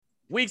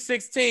Week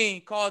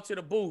 16, call to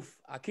the booth.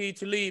 Aqib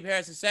Talib,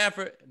 Harrison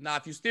Sanford. Now,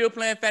 if you're still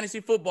playing fantasy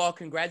football,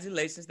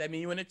 congratulations. That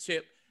means you win a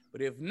chip.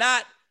 But if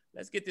not,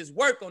 let's get this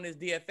work on this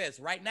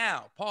DFS right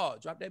now. Paul,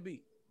 drop that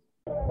beat.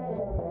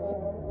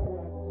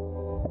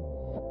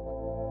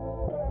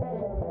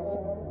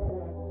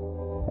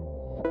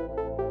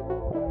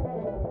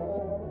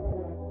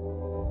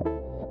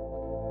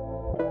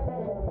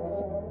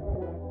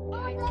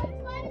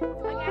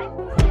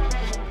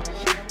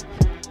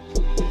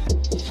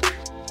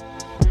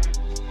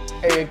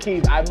 Hey,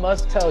 Aqib, I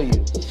must tell you,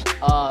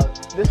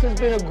 this has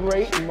been a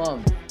great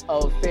month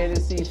of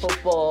fantasy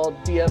football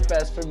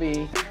DFS for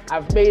me.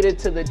 I've made it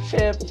to the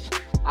chip.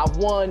 I've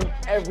won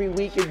every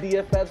week in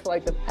DFS for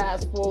like the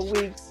past 4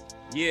 weeks.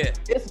 Yeah.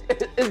 It's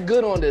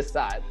good on this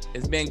side.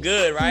 It's been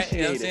good, right? You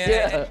know what I'm saying?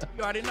 Yeah.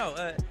 You already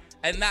know.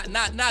 And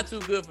not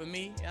too good for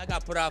me. I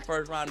got put out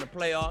first round in the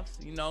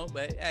playoffs, you know.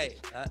 But, hey,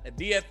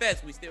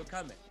 DFS, we still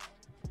coming.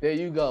 There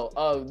you go.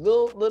 A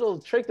little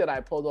trick that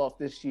I pulled off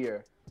this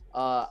year.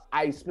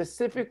 I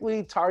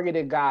specifically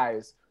targeted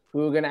guys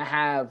who are going to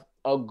have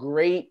a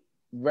great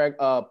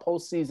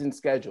postseason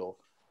schedule.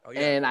 Oh, yeah.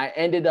 And I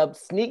ended up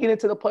sneaking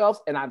into the playoffs,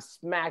 and I've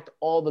smacked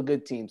all the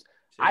good teams.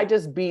 Sure. I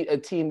just beat a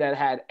team that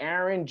had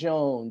Aaron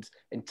Jones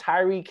and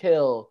Tyreek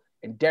Hill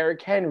and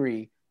Derrick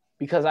Henry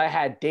because I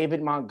had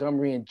David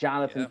Montgomery and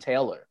Jonathan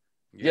Taylor.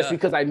 Yeah. Just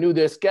because I knew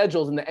their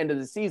schedules in the end of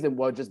the season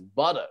were just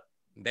butter.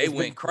 They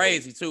went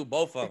crazy, too,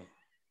 both of them.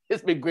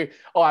 It's been great.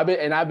 Oh, I've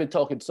been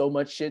talking so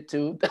much shit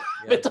too.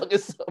 I've been talking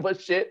so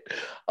much shit.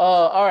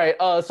 All right.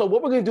 So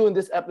what we're gonna do in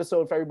this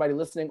episode for everybody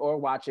listening or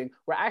watching,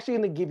 we're actually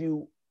gonna give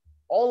you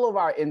all of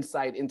our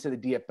insight into the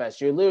DFS.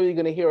 You're literally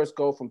gonna hear us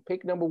go from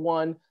pick number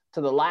 1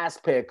 to the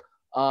last pick,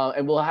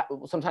 and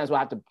sometimes we'll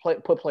have to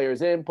put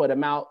players in, put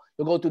them out.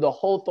 We'll go through the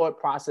whole thought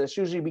process.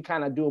 Usually we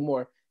kind of do a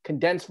more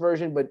condensed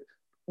version, but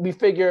we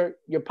figure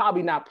you're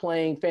probably not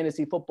playing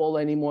fantasy football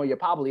anymore. You're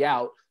probably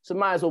out. So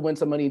might as well win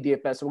some money in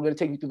DFS. So we're going to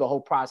take you through the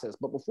whole process.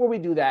 But before we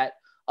do that,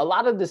 a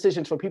lot of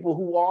decisions for people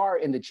who are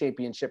in the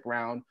championship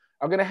round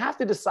are going to have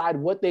to decide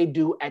what they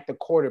do at the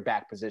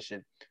quarterback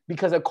position,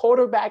 because a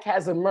quarterback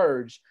has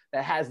emerged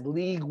that has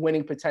league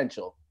winning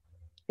potential.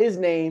 His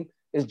name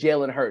is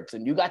Jalen Hurts,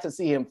 and you got to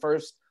see him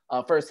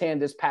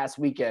firsthand this past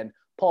weekend.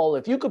 Paul,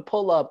 if you could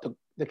pull up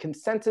the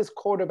consensus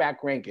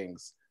quarterback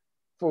rankings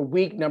for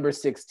week number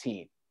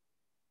 16.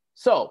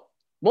 So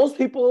most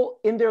people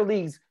in their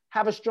leagues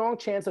have a strong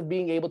chance of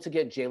being able to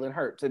get Jalen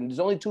Hurts. And there's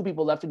only 2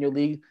 people left in your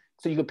league,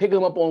 so you can pick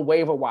them up on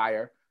waiver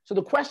wire. So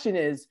the question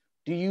is,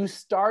 do you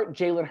start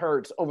Jalen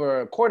Hurts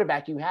over a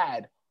quarterback you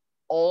had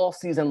all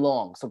season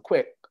long? So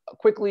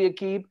quickly,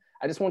 Aqib,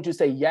 I just want you to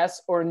say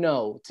yes or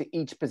no to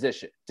each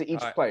position, to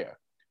each player.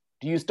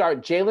 Do you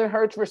start Jalen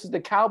Hurts versus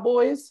the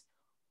Cowboys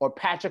or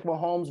Patrick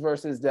Mahomes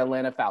versus the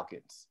Atlanta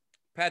Falcons?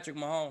 Patrick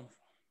Mahomes.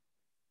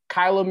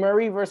 Kyler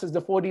Murray versus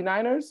the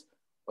 49ers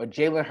or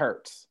Jalen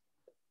Hurts?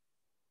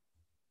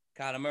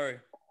 Kyler Murray.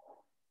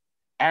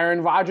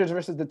 Aaron Rodgers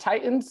versus the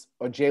Titans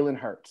or Jalen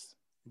Hurts?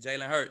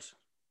 Jalen Hurts.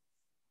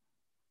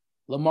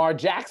 Lamar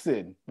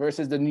Jackson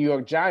versus the New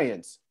York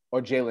Giants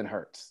or Jalen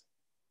Hurts?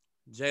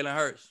 Jalen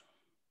Hurts.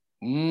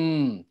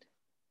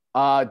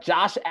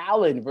 Josh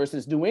Allen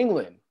versus New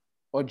England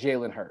or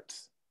Jalen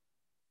Hurts?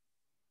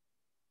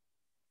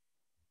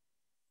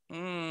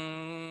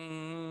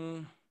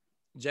 Jalen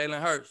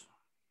Hurts.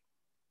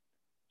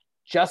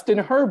 Justin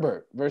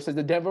Herbert versus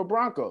the Denver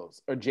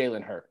Broncos or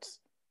Jalen Hurts?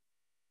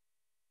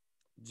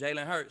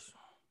 Jalen Hurts.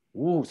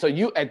 Ooh, so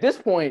you at this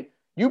point,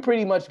 you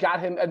pretty much got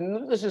him.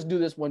 And let's just do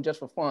this one just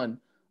for fun.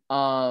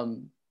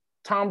 Tom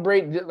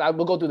Brady,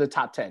 we'll go through the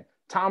top 10.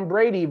 Tom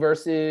Brady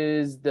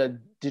versus the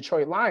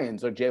Detroit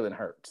Lions or Jalen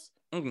Hurts?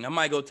 I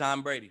might go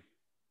Tom Brady.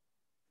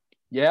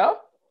 Yeah?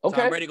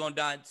 Okay. Tom Brady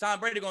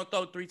gonna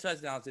throw 3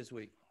 touchdowns this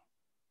week.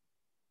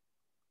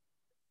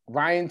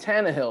 Ryan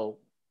Tannehill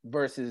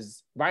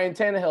versus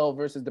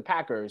the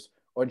Packers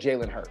or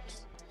Jalen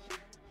Hurts?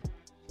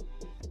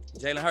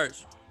 Jalen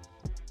Hurts.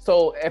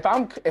 So if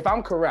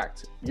I'm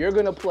correct, you're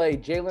gonna play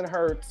Jalen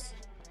Hurts.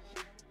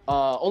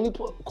 Only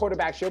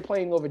quarterbacks you're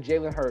playing over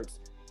Jalen Hurts: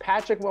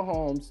 Patrick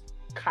Mahomes,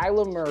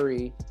 Kyler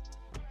Murray.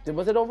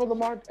 Was it over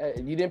Lamar?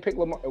 You didn't pick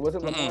Lamar. It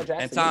wasn't Lamar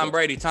Jackson. And Tom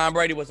Brady. Tom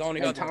Brady was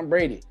only and Tom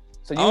Brady.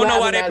 So I don't know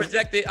why they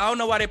projected. I don't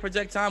know why they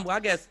project Tom. Well,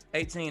 I guess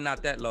 18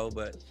 not that low,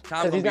 but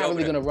Tom because he's not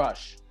really gonna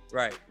rush.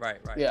 Right.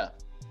 Yeah.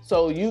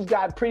 So you've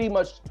got pretty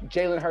much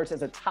Jalen Hurts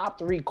as a top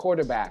 3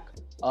 quarterback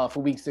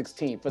for Week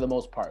 16 for the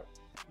most part.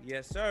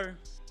 Yes, sir.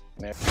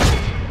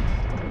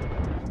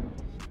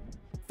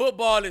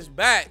 Football is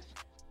back.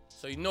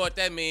 So you know what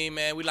that means,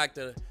 man. We like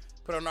to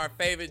put on our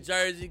favorite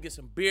jersey, get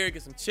some beer,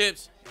 get some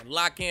chips, and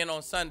lock in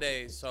on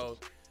Sundays. So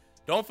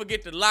don't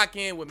forget to lock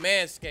in with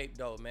Manscaped,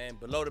 though, man.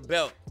 Below the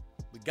belt.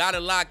 We got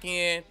to lock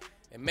in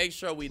and make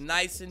sure we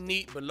nice and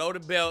neat below the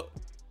belt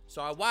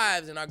so our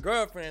wives and our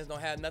girlfriends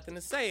don't have nothing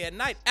to say at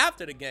night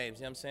after the games.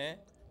 You know what I'm saying?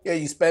 Yeah,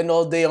 you spend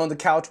all day on the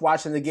couch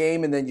watching the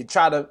game, and then you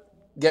try to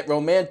get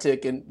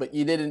romantic, but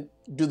you didn't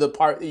do the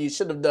part that you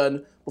should have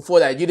done before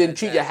that. You didn't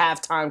treat your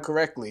halftime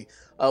correctly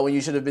when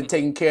you should have been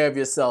taking care of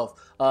yourself.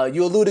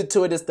 You alluded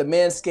to it as the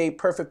Manscaped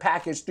Perfect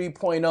Package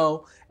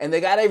 3.0, and they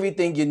got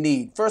everything you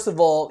need. First of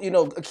all,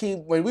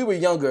 Akeem, when we were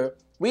younger,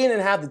 we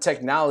didn't have the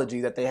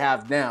technology that they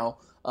have now,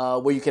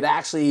 where you could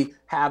actually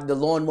have the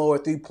Lawnmower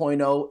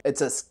 3.0.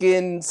 It's a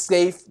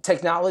skin-safe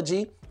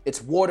technology.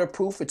 It's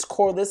waterproof. It's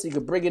cordless. You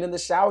can bring it in the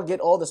shower,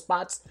 get all the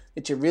spots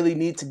that you really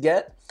need to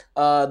get.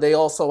 They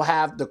also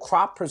have the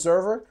Crop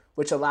Preserver,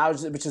 which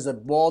is a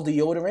ball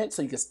deodorant,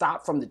 so you can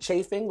stop from the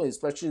chafing,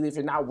 especially if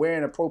you're not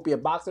wearing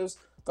appropriate boxers.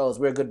 Fellas,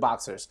 wear good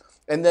boxers.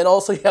 And then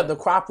also you have the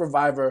Crop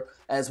Reviver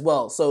as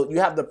well. So you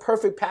have the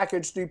Perfect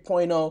Package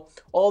 3.0,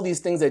 all these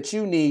things that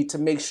you need to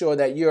make sure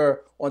that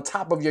you're on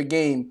top of your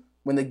game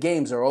when the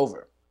games are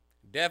over.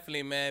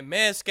 Definitely, man.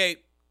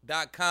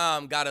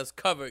 Manscaped.com got us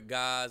covered,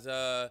 guys.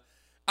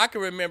 I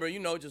can remember,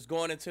 just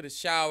going into the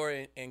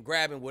shower and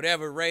grabbing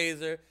whatever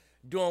razor,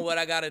 doing what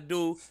I got to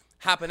do,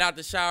 hopping out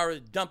the shower,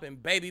 dumping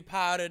baby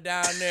powder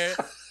down there.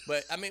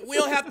 But, we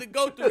don't have to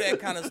go through that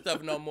kind of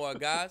stuff no more,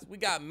 guys. We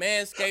got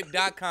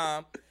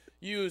Manscaped.com.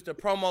 Use the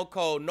promo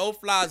code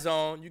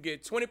NOFLYZONE. You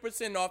get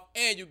 20% off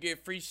and you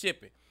get free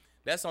shipping.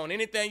 That's on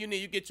anything you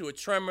need. You get you a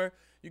trimmer.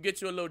 You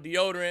get you a little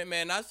deodorant,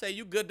 man. I say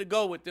you good to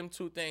go with them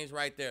two things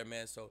right there,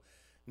 man. So,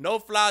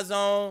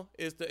 NOFLYZONE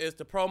is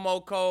the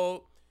promo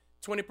code.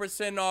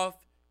 20% off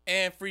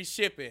and free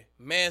shipping.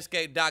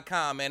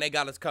 Manscaped.com, man. They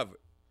got us covered.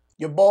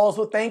 Your balls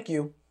will thank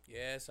you.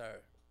 Yes,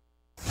 sir.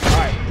 All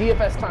right,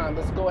 DFS time.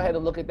 Let's go ahead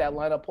and look at that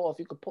lineup. Paul, if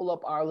you could pull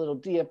up our little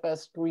DFS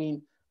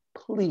screen,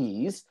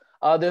 please.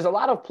 There's a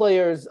lot of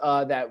players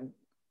that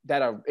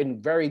are in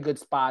very good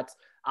spots.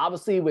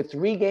 Obviously, with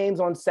 3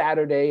 games on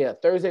Saturday, a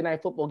Thursday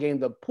night football game,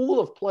 the pool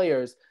of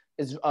players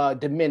is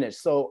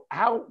diminished. So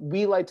how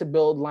we like to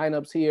build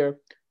lineups here,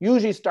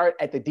 usually start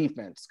at the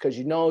defense because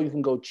you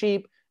can go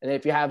cheap. And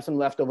if you have some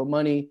leftover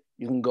money,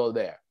 you can go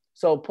there.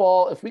 So,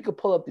 Paul, if we could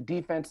pull up the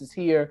defenses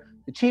here,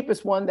 the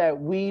cheapest one that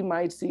we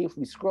might see if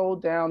we scroll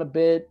down a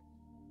bit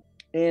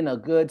in a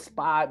good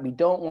spot, we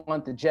don't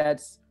want the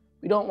Jets.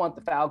 We don't want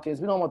the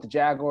Falcons. We don't want the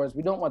Jaguars.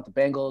 We don't want the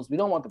Bengals. We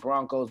don't want the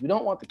Broncos. We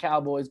don't want the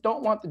Cowboys.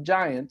 Don't want the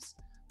Giants.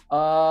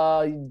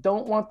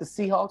 Don't want the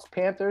Seahawks,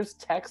 Panthers,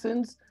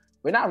 Texans.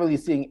 We're not really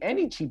seeing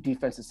any cheap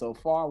defenses so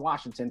far.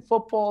 Washington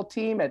football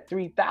team at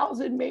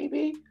 3,000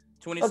 maybe.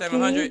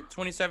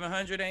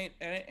 2,700 ain't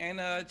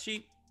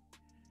cheap.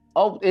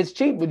 Oh, it's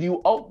cheap, but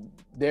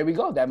there we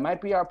go. That might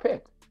be our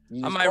pick.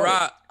 I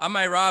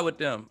might ride with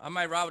them. I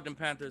might ride with them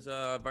Panthers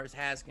versus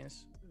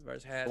Haskins.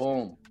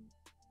 Boom.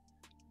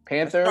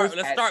 Panthers.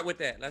 Let's start with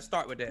that.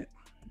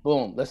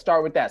 Boom. Let's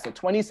start with that. So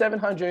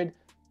 2,700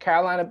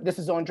 Carolina. This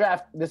is on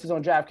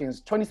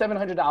DraftKings.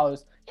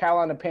 $2,700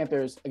 Carolina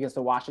Panthers against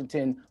the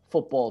Washington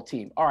football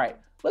team. All right.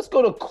 Let's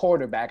go to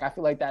quarterback. I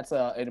feel like that's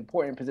an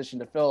important position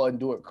to fill and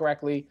do it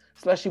correctly,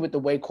 especially with the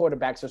way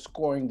quarterbacks are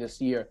scoring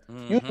this year.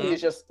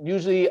 Mm-hmm.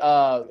 Usually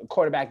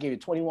quarterback give you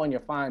 21, you're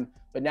fine.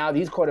 But now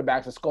these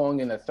quarterbacks are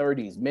scoring in the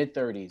 30s,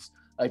 mid-30s.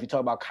 If you talk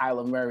about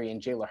Kyler Murray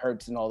and Jalen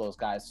Hurts and all those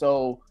guys.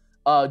 So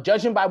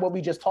judging by what we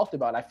just talked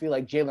about, I feel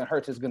like Jalen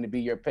Hurts is going to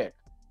be your pick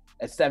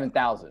at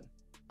 7,000.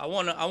 I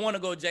wanna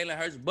go Jalen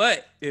Hurts,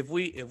 but if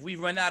we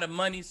run out of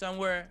money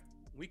somewhere,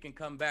 we can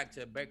come back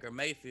to Baker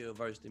Mayfield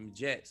versus them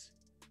Jets.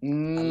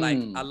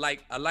 I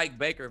like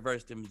Baker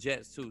versus them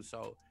Jets too.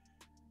 So,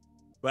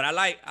 but I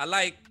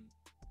like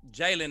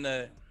Jalen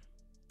to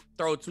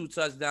throw 2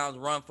 touchdowns,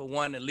 run for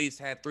 1, at least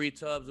have 3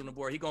 tubs on the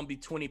board. He's gonna be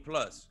 20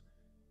 plus.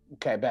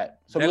 Okay, bet.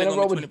 So we're gonna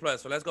go 20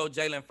 plus. So let's go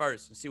Jalen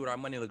first and see what our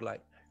money look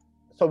like.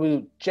 So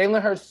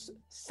Jalen Hurts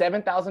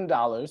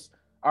 $7,000.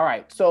 All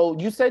right. So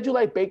you said you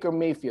like Baker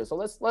Mayfield. So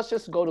let's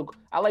just go to.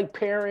 I like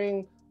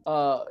pairing.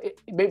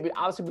 Maybe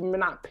obviously we're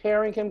not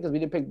pairing him because we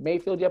didn't pick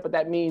Mayfield yet, but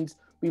that means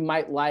we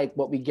might like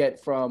what we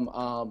get from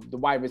the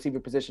wide receiver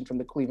position from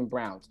the Cleveland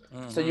Browns.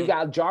 Mm-hmm. So you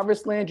got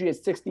Jarvis Landry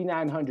at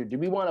 6,900. Do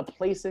we want to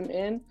place him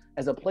in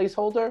as a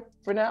placeholder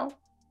for now?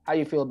 How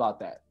you feel about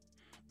that?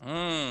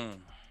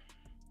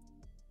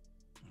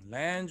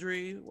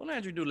 Landry, what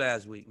Landry do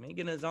last week? Man, he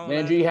getting his own.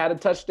 Landry had a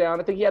touchdown.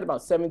 I think he had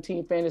about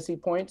 17 fantasy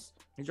points.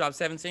 He dropped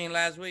 17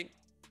 last week.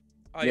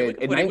 Oh yeah, we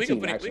can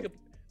put 19, it.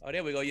 Oh,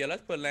 there we go. Yeah,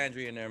 let's put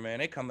Landry in there, man.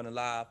 They coming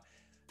alive.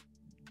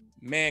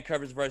 Man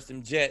coverage versus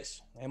them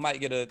Jets. They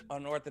might get an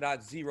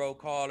unorthodox 0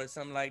 call or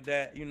something like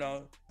that.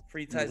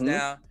 Free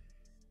touchdown.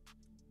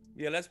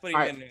 Yeah, let's put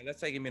him in there. Let's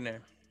take him in there.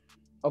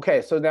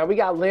 Okay, so now we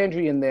got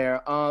Landry in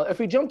there. If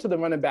we jump to the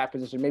running back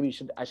position, maybe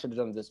I should have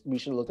done this. We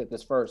should have looked at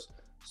this first.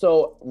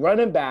 So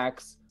running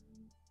backs,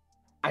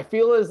 I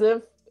feel as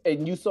if,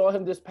 and you saw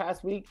him this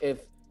past week,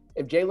 if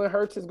Jalen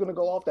Hurts is going to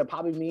go off, that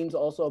probably means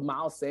also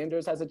Miles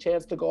Sanders has a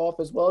chance to go off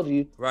as well.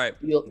 They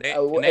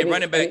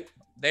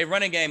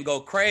running game go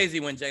crazy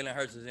when Jalen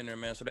Hurts is in there,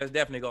 man. So that's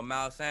definitely go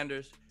Miles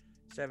Sanders,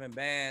 7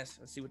 bands.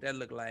 Let's see what that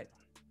look like.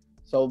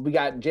 So we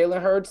got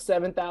Jalen Hurts,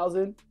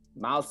 7,000.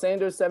 Miles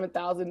Sanders,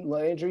 7,000.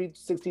 Landry,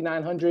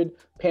 6,900.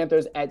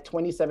 Panthers at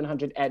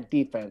 2,700 at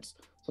defense.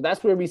 So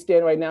that's where we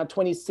stand right now.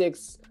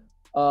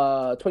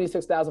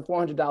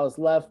 $26,400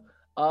 left.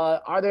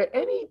 Are there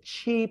any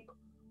cheap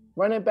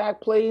running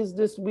back plays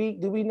this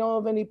week? Do we know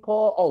of any,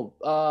 Paul?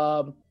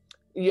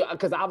 Yeah,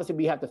 because obviously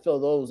we have to fill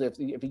those if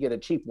you get a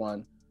cheap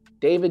one.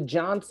 David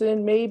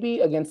Johnson, maybe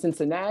against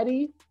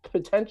Cincinnati,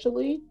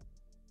 potentially.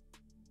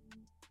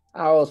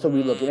 How else are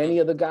we looking? Any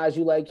other guys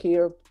you like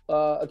here,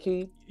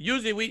 Akeem?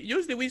 Usually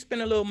we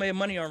spend a little bit of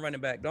money on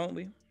running back, don't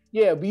we?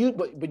 Yeah, but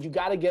you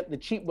got to get the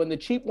cheap. When the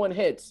cheap one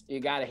hits, you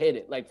got to hit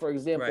it. Like, for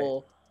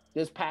example,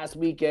 this past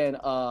weekend,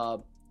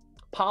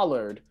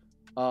 Pollard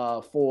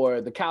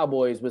for the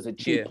Cowboys was a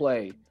cheap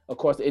play.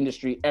 Across the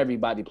industry,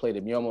 everybody played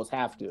him. You almost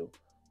have to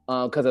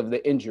because of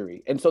the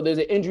injury. And so there's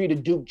an injury to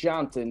Duke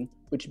Johnson,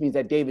 which means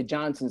that David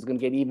Johnson is going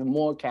to get even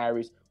more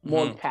carries,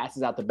 more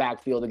passes out the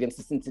backfield against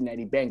the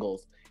Cincinnati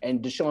Bengals.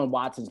 And Deshaun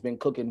Watson's been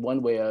cooking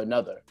one way or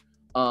another.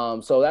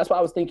 So that's why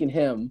I was thinking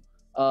him.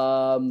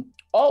 I'm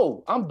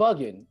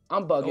bugging. How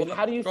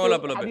do you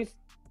feel?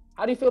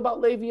 How do you feel about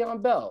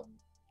Le'Veon Bell?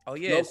 Oh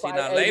yeah, no, see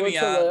now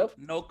Le'Veon,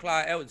 no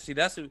Clyde Edwards. See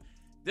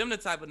them the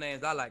type of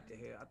names I like to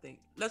hear. I think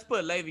let's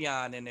put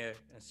Le'Veon in there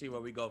and see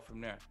where we go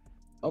from there.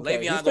 Okay.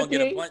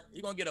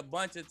 Le'Veon gonna get a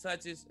bunch of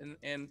touches,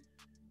 and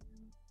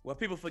what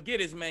people forget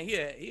is, man, he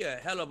a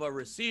hell of a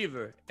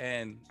receiver.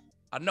 And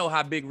I know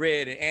how Big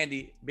Red and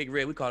Andy, Big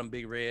Red, we call him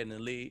Big Red in the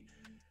league.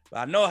 But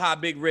I know how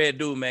Big Red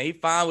do, man. He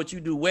find what you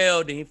do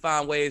well, then he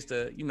find ways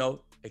to,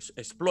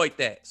 exploit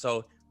that.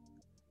 So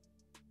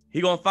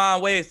he gonna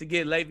find ways to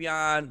get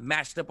Le'Veon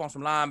matched up on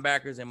some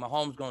linebackers, and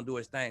Mahomes gonna do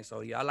his thing. So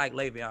yeah, I like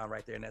Le'Veon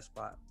right there in that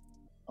spot.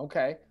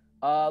 Okay.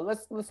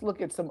 Let's look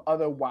at some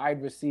other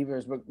wide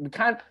receivers. But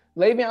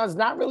Le'Veon's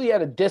not really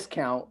at a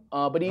discount,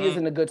 but he is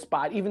in a good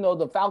spot. Even though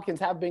the Falcons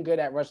have been good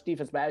at rush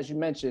defense, but as you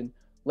mentioned,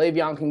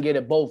 Le'Veon can get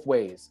it both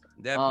ways.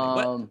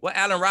 Definitely. What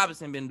Allen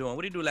Robinson been doing?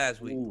 What did he do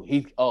last week?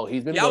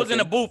 He's been. Yeah, I was in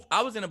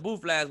the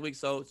booth last week,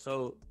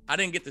 so I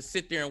didn't get to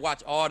sit there and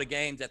watch all the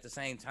games at the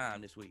same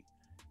time this week.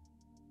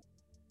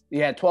 He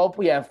had 12.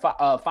 We have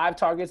 5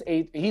 targets,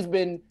 8. He's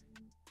been.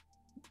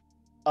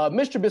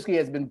 Mr. Trubisky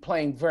has been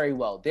playing very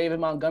well. David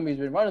Montgomery's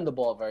been running the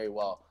ball very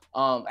well.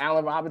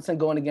 Allen Robinson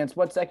going against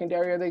what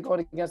secondary are they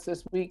going against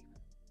this week?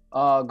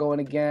 Going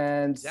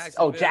against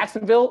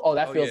Jacksonville. Oh,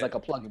 that feels like a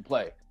plug and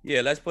play.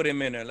 Yeah, let's put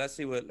him in there. Let's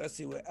see what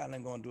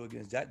Allen going to do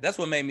against Jack. That's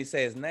what made me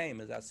say his name,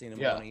 as I seen him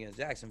going against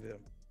Jacksonville.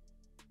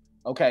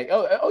 Okay.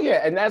 Oh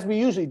yeah, and as we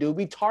usually do,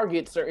 we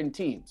target certain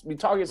teams. We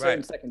target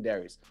certain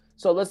secondaries.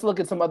 So let's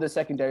look at some other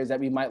secondaries that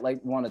we might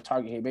want to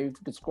target here. Maybe if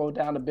you could scroll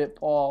down a bit,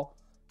 Paul.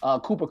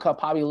 Cooper Kupp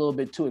probably a little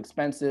bit too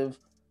expensive.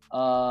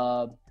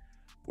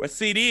 Where's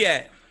CD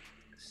at?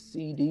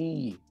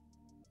 CD.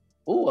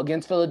 Ooh,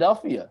 against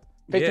Philadelphia.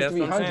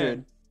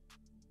 5,300.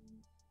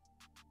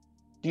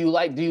 Do you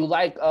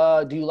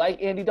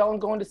like Andy Dalton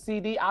going to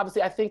CD?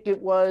 Obviously, I think it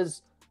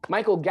was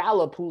Michael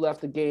Gallup who left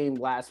the game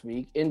last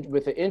week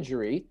with an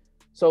injury.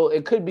 So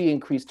it could be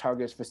increased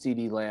targets for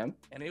CD Lamb.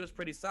 And he was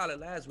pretty solid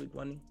last week,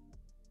 wasn't he?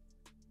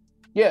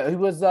 Yeah, he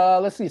was.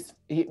 Let's see.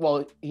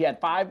 He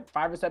had 5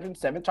 receptions,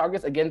 7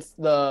 targets against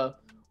the.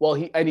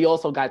 He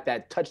also got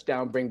that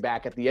touchdown bring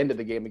back at the end of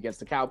the game against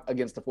the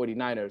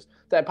 49ers.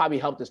 That probably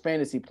helped his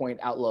fantasy point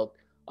outlook.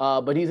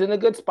 But he's in a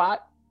good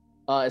spot,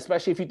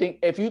 especially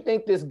if you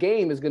think this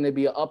game is going to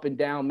be an up and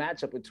down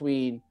matchup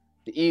between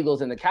the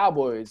Eagles and the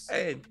Cowboys.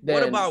 Hey,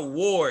 what about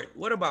Ward?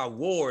 What about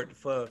Ward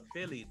for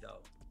Philly though?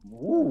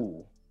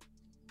 Ooh,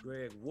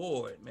 Greg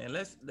Ward, man.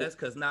 Let's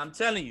because now I'm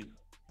telling you.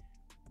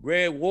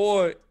 Greg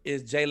Ward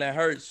is Jalen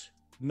Hurts'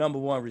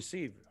 #1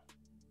 receiver.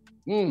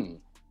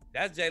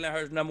 That's Jalen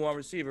Hurts' #1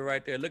 receiver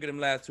right there. Look at them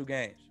last 2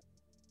 games.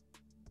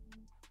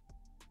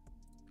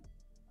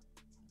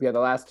 We had the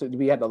last 2.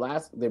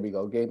 There we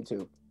go. Game 2.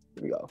 Here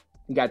we go.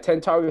 He got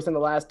 10 targets in the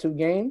last 2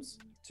 games.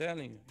 I'm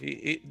telling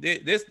you,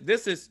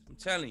 this is. I'm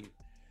telling you,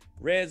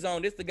 red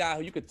zone. This the guy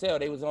who you could tell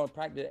they was on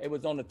practice. It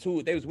was on the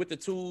tool. They was with the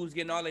tools,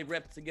 getting all their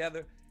reps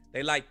together.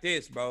 They like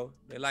this, bro.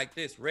 They like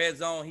this red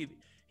zone.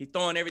 He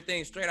throwing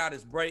everything straight out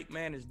his break,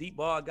 man. His deep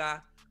ball guy.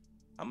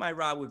 I might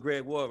ride with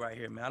Greg Ward right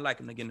here, man. I like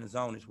him to get in the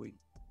zone this week.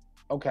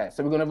 Okay,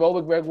 so we're gonna roll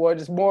with Greg Ward.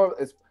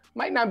 It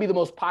might not be the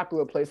most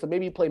popular play, so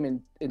maybe you play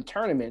him in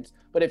tournaments.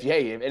 But if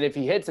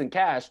he hits in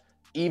cash,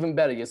 even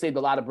better. You saved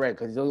a lot of bread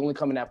because he's only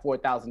coming at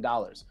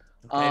 $4,000.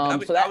 Okay,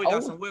 we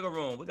got some wiggle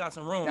room. We got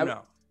some room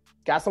now.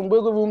 Got some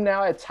wiggle room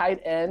now at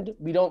tight end.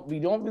 We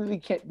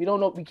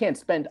can't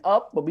spend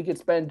up, but we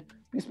spend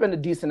a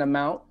decent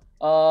amount.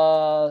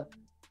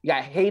 You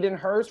got Hayden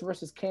Hurst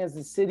versus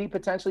Kansas City,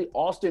 potentially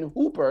Austin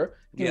Hooper.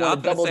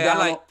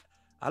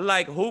 I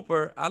like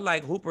Hooper. I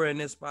like Hooper in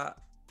this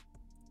spot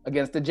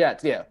against the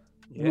Jets. Yeah.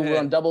 We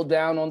will double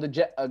down on the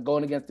Jet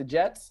going against the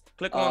Jets.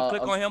 Click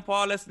on him,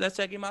 Paul. Let's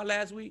check him out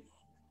last week.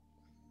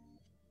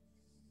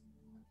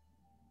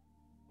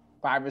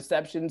 5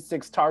 receptions,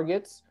 6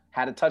 targets.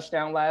 Had a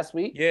touchdown last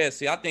week. Yeah.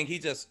 See, I think he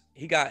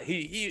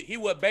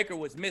what Baker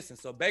was missing.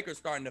 So Baker's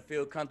starting to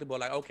feel comfortable.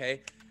 Like,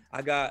 okay,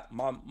 I got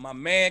my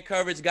man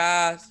coverage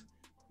guys.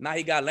 Now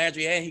he got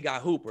Landry and he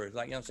got Hooper.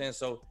 Like, you know what I'm saying?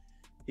 So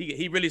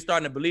he really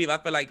starting to believe. I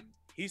feel like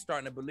he's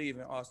starting to believe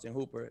in Austin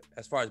Hooper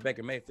as far as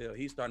Baker Mayfield.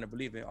 He's starting to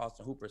believe in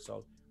Austin Hooper.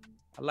 So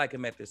I like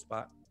him at this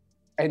spot.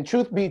 And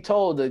truth be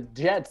told, the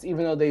Jets,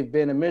 even though they've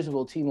been a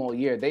miserable team all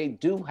year, they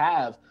do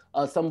have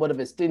somewhat of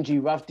a stingy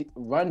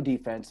run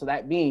defense. So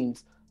that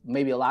means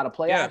maybe a lot of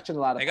play action, a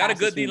lot of. They got a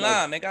good D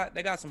line. They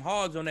got some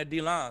hogs on that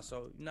D line,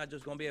 so you're not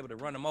just gonna be able to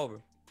run them over.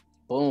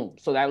 Boom.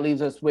 So that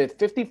leaves us with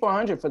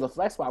 5,400 for the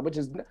flex spot, which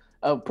is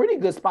a pretty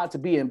good spot to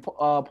be in.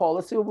 Paul,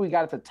 let's see what we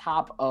got at the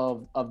top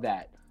of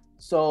that.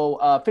 So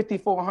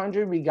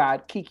 5,400, we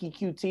got Keke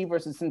QT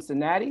versus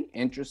Cincinnati.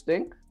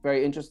 Interesting.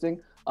 Very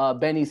interesting.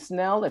 Benny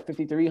Snell at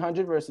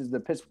 5,300 versus the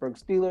Pittsburgh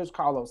Steelers.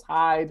 Carlos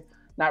Hyde,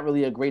 not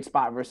really a great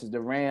spot versus the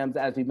Rams.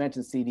 As we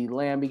mentioned, CeeDee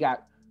Lamb. We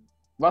got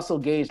Russell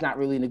Gage, not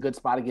really in a good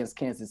spot against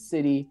Kansas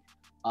City.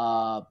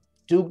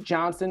 Duke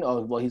Johnson,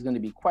 he's going to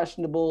be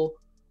questionable.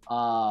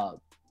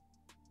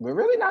 We're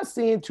really not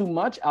seeing too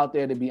much out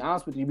there, to be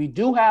honest with you. We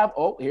do have,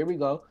 here we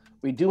go.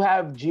 We do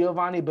have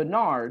Giovanni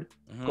Bernard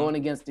going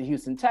against the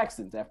Houston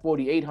Texans at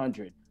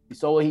 4,800. You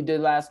saw what he did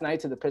last night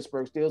to the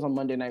Pittsburgh Steelers on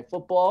Monday Night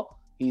Football.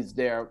 He's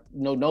there.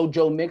 No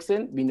Joe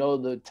Mixon. We know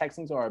the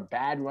Texans are a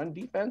bad run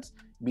defense.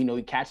 We know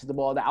he catches the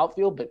ball in the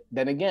outfield, but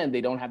then again,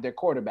 they don't have their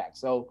quarterback.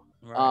 So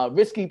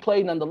risky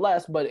play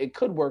nonetheless, but it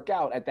could work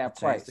out at that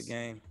price. The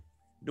game.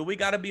 Do we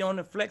got to be on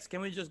the flex?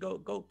 Can we just go?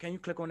 Can you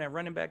click on that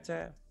running back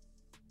tab?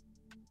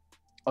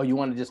 Oh, you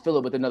want to just fill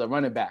it with another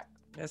running back?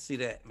 Let's see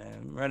that,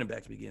 man. Running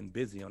backs be getting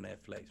busy on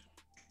that flex.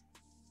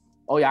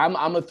 Oh yeah,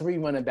 I'm a 3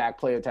 running back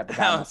player type of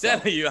guy. I'm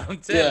telling you.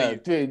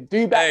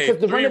 Three back,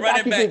 because the running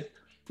back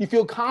you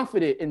feel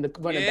confident in the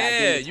running back.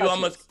 Yeah,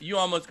 you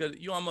almost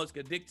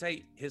could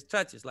dictate his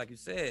touches, like you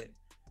said.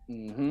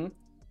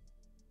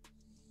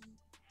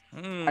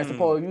 I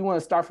suppose if you want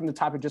to start from the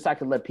top, just so I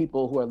can let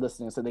people who are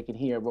listening so they can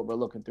hear what we're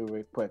looking through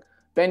real quick.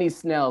 Benny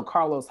Snell,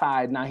 Carlos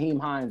Hyde, Nyheim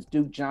Hines,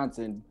 Duke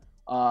Johnson.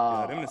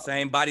 Them the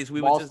same bodies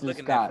we were just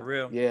looking at for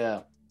real.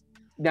 Yeah.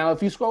 Now,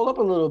 if you scroll up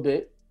a little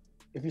bit,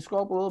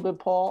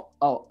 Paul,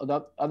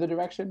 the other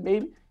direction,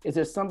 maybe, is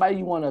there somebody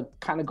you want to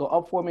kind of go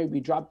up for, maybe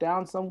drop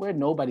down somewhere?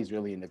 Nobody's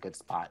really in a good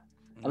spot.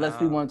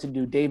 Unless we wanted to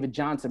do David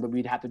Johnson, but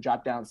we'd have to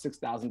drop down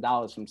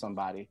 $6,000 from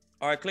somebody.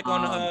 All right, click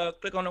on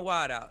the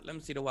wide out. Let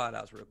me see the wide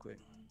outs real quick.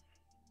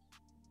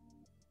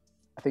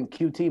 I think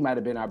QT might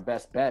have been our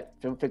best bet,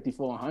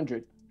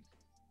 5,400.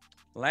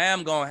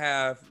 Lamb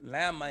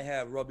might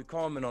have Robbie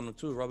Coleman on him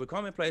too. Robbie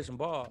Coleman played some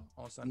ball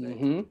on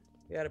Sunday.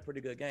 He had a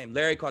pretty good game.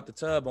 Larry caught the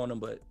tub on him,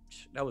 but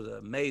that was an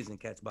amazing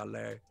catch by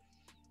Larry.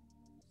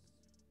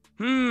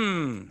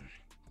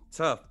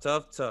 Tough.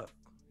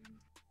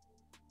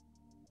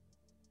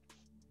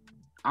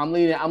 I'm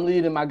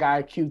leading my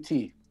guy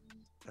QT.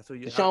 That's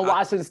what Deshaun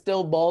Watson's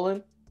still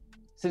balling.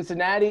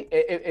 Cincinnati,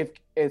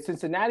 if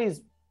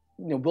Cincinnati's,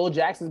 Will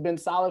Jackson's been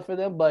solid for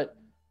them, but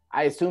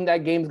I assume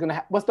that game's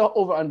gonna. What's the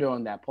over under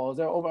on that, Paul? Is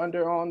there over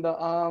under on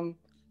the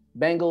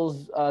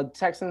Bengals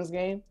Texans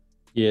game?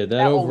 Yeah,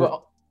 that over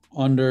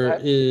under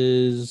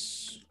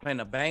is playing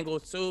the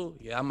Bengals too.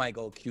 Yeah, I might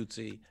go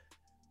QT.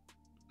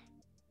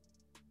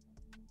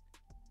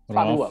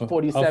 Probably what,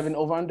 47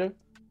 over under?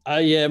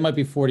 Yeah, it might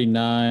be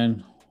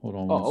 49. Hold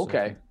on. Oh,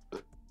 okay.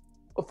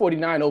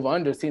 49 over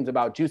under seems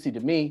about juicy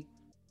to me.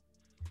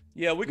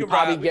 Yeah, we could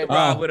probably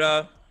ride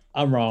with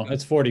I'm wrong.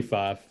 It's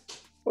 45.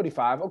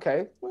 45.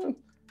 Okay. Well,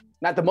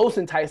 not the most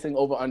enticing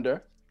over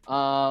under.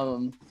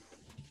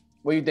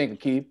 What do you think,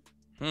 Akeem?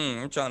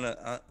 I'm trying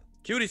to.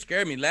 Cutie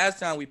scared me. Last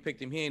time we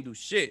picked him, he didn't do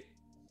shit.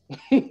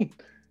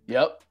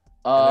 Yep.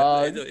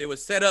 It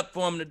was set up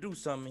for him to do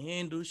something. He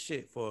didn't do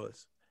shit for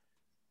us.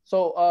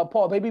 So,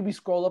 Paul, maybe we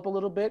scroll up a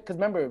little bit. Because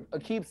remember,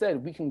 Akeem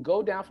said we can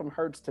go down from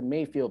Hurts to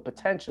Mayfield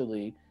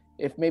potentially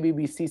if maybe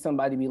we see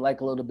somebody we like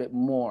a little bit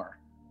more.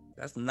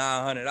 That's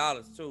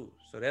 $900 too.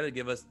 So that'll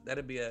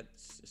be at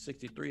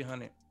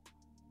 $6,300.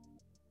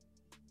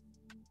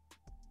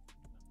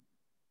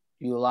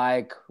 You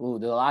like, there are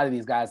a lot of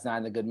these guys not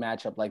in a good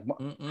matchup. Like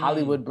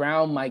Hollywood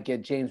Brown might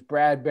get James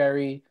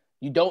Bradbury.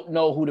 You don't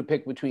know who to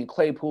pick between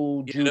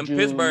Claypool, Juju.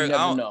 Pittsburgh, you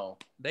never know.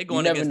 They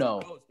going against the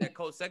Colts. That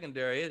Colts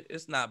secondary,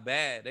 it's not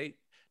bad. They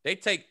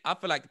take. I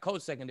feel like the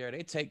Colts secondary,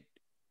 they take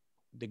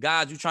the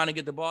guys you're trying to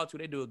get the ball to.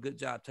 They do a good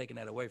job taking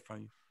that away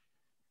from you.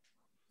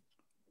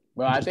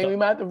 Well, I think we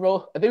might have to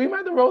roll.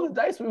 The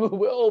dice with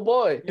old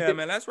boy. Yeah,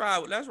 man. Let's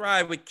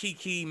ride with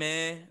Keke,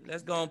 man.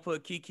 Let's go and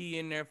put Keke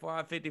in there for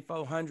our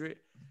 5,400.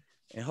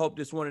 And hope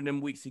this one of them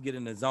weeks he get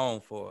in the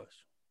zone for us.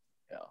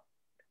 Yeah,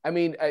 I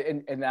mean,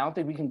 and I don't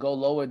think we can go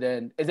lower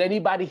than. Is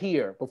anybody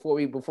here before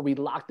we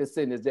lock this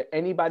in? Is there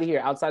anybody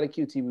here outside of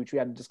QT, which we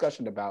had a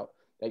discussion about,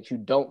 that you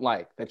don't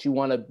like, that you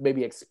want to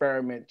maybe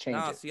experiment, change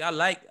it? See, I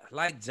like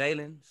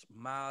Jalen,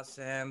 Miles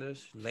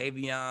Sanders,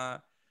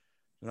 Le'Veon,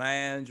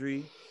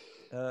 Landry,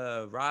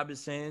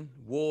 Robinson,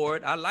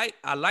 Ward. I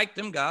like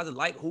them guys. I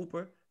like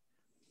Hooper,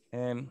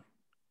 and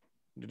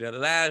the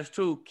last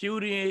two,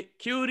 Cutie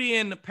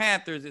and the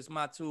Panthers is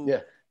my two.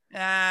 Yeah.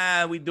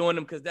 We doing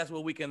them because that's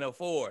what we can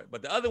afford.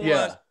 But the other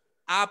ones,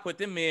 I put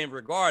them in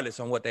regardless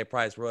on what their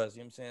price was.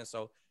 You know what I'm saying?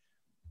 So,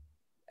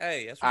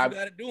 hey, that's what you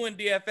got to do in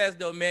DFS,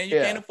 though, man. You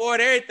can't afford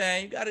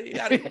everything. You gotta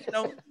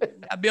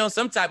be on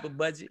some type of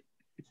budget.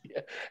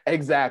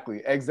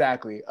 Exactly.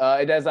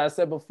 And as I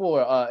said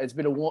before, it's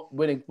been a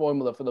winning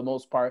formula for the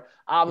most part.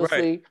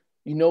 Obviously,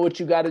 you know what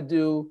you got to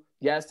do.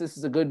 Yes, this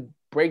is a good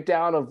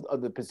breakdown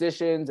of the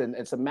positions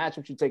and some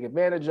matchups you take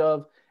advantage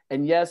of.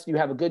 And yes, you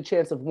have a good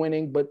chance of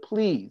winning, but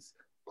please,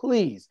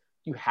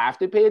 you have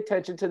to pay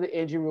attention to the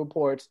injury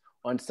reports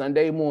on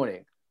Sunday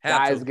morning.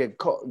 Guys get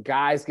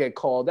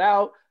called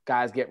out,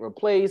 guys get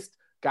replaced,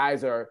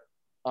 guys are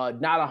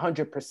not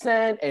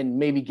 100% and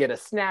maybe get a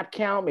snap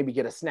count, maybe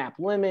get a snap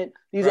limit.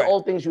 These are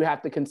all things you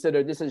have to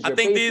consider. This is your I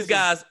think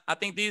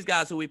these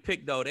guys who we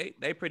picked though,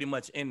 they pretty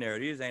much in there.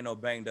 These ain't no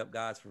banged up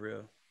guys for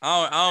real.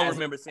 I don't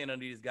remember seeing none of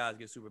these guys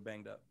get super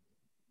banged up.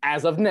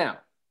 As of now.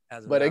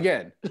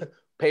 Again,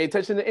 pay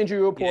attention to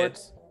injury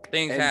reports. Yeah,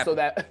 things happen. So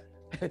that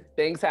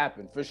things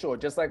happen for sure.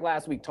 Just like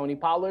last week, Tony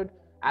Pollard,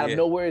 out of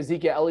nowhere,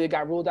 Ezekiel Elliott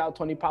got ruled out.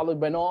 Tony Pollard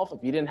went off.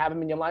 If you didn't have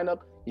him in your lineup,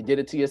 you did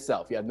it to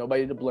yourself. You have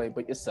nobody to blame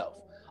but yourself.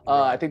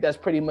 I think that's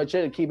pretty much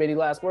it. Keep any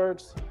last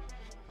words?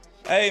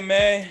 Hey,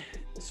 man,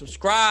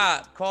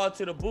 subscribe. Call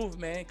to the booth,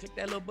 man. Click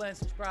that little button,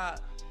 subscribe.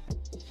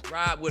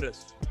 Ride with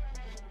us.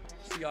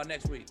 See y'all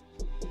next week.